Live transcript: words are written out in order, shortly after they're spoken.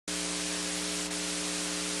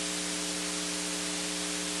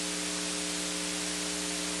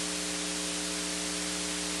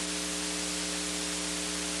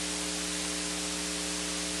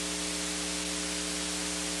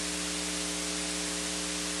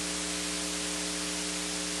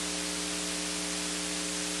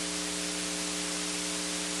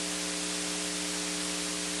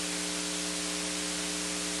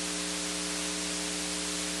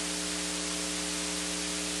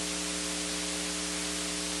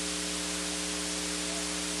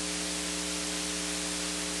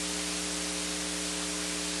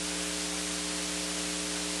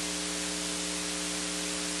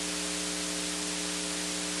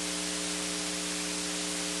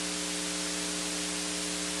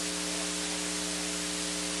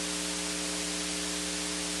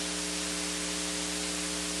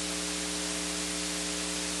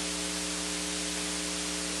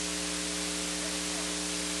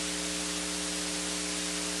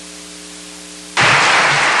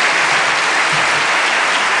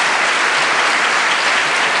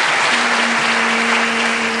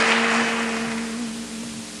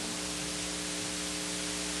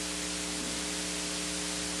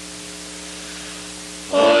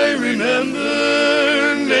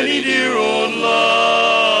remember many dear old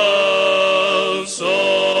love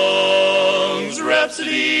songs,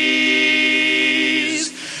 rhapsodies,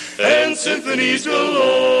 and symphonies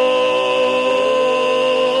galore.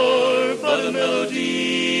 But the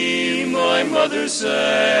melody my mother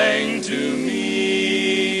sang to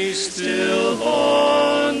me still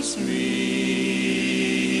haunts me.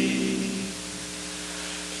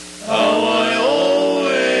 How I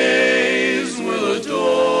always will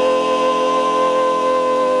adore.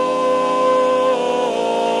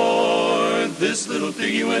 This little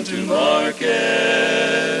piggy went to market.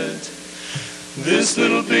 This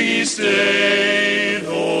little piggy stayed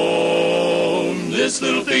home. This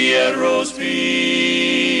little piggy had roast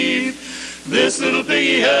beef. This little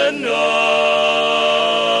piggy had none.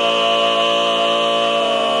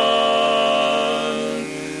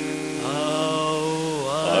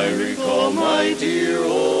 How I recall my dear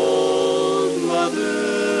old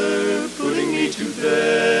mother putting me to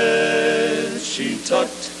bed. She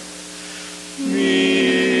tucked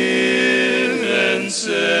me in and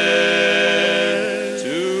said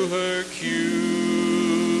to her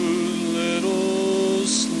cute little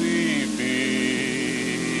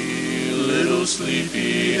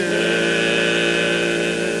sleepy head.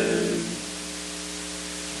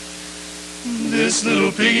 This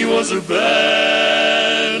little piggy was a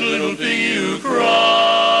bad little piggy who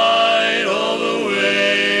cried all the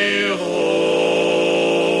way home.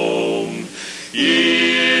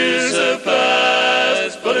 Years have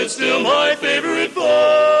passed, but it's still my favorite poem.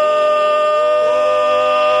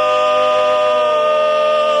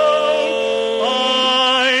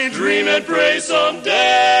 I dream and pray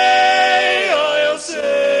someday I'll say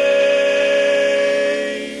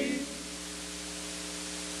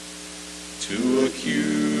to a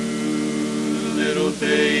cute little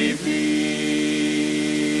baby,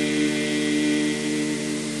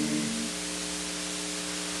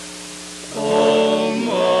 oh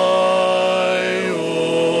my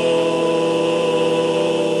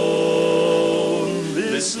own.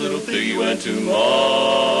 This little piggy went to market,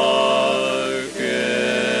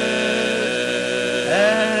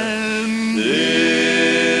 and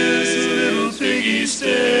this little piggy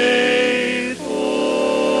stayed home.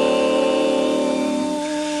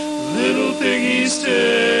 Little piggy stayed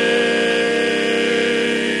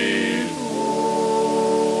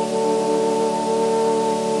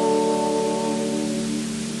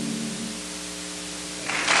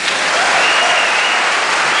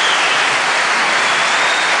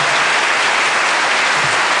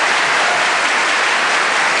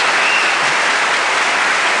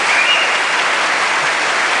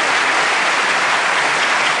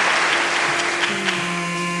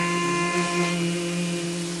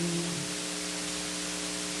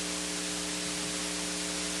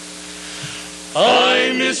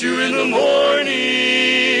I miss you in the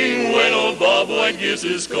morning when old Bob White gives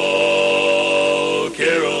his call.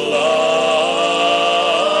 Caroline,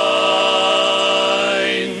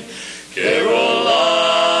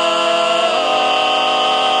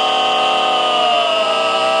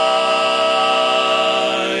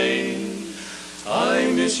 Caroline.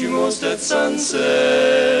 I miss you most at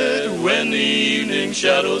sunset when the evening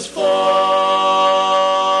shadows fall.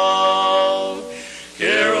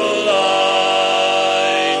 Caroline,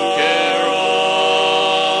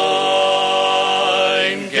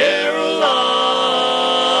 Caroline,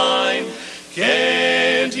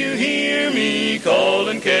 can't you hear me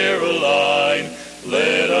calling Caroline?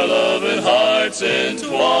 Let our love and hearts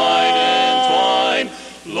entwine.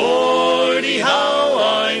 Lordy, how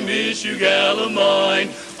I miss you, gal of mine.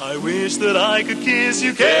 I wish that I could kiss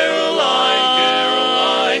you, Caroline,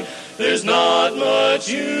 Caroline. There's not much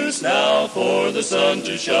use now for the sun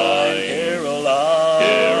to shine. Caroline,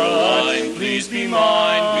 Caroline, please be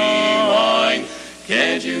mine, be mine.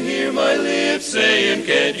 Can't you hear my lips saying,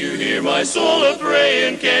 can't you hear my soul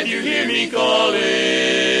a-praying, can't you hear me calling?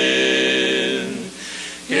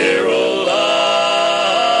 Caroline,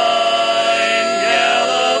 gal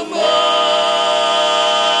of mine.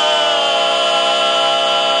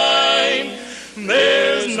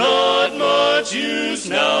 There's not much use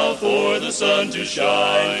now for the sun to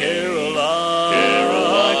shine. Caroline,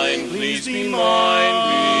 Caroline, please be mine,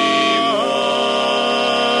 be mine.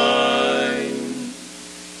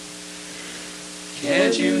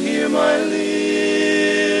 Can't you hear my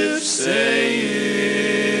lips saying,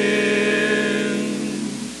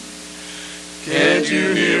 can't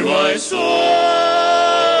you hear my soul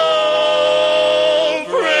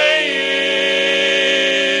praying?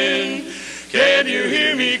 Can't you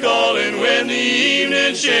hear me calling when the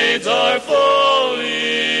evening shades are falling?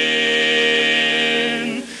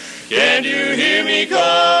 Can't you hear me calling?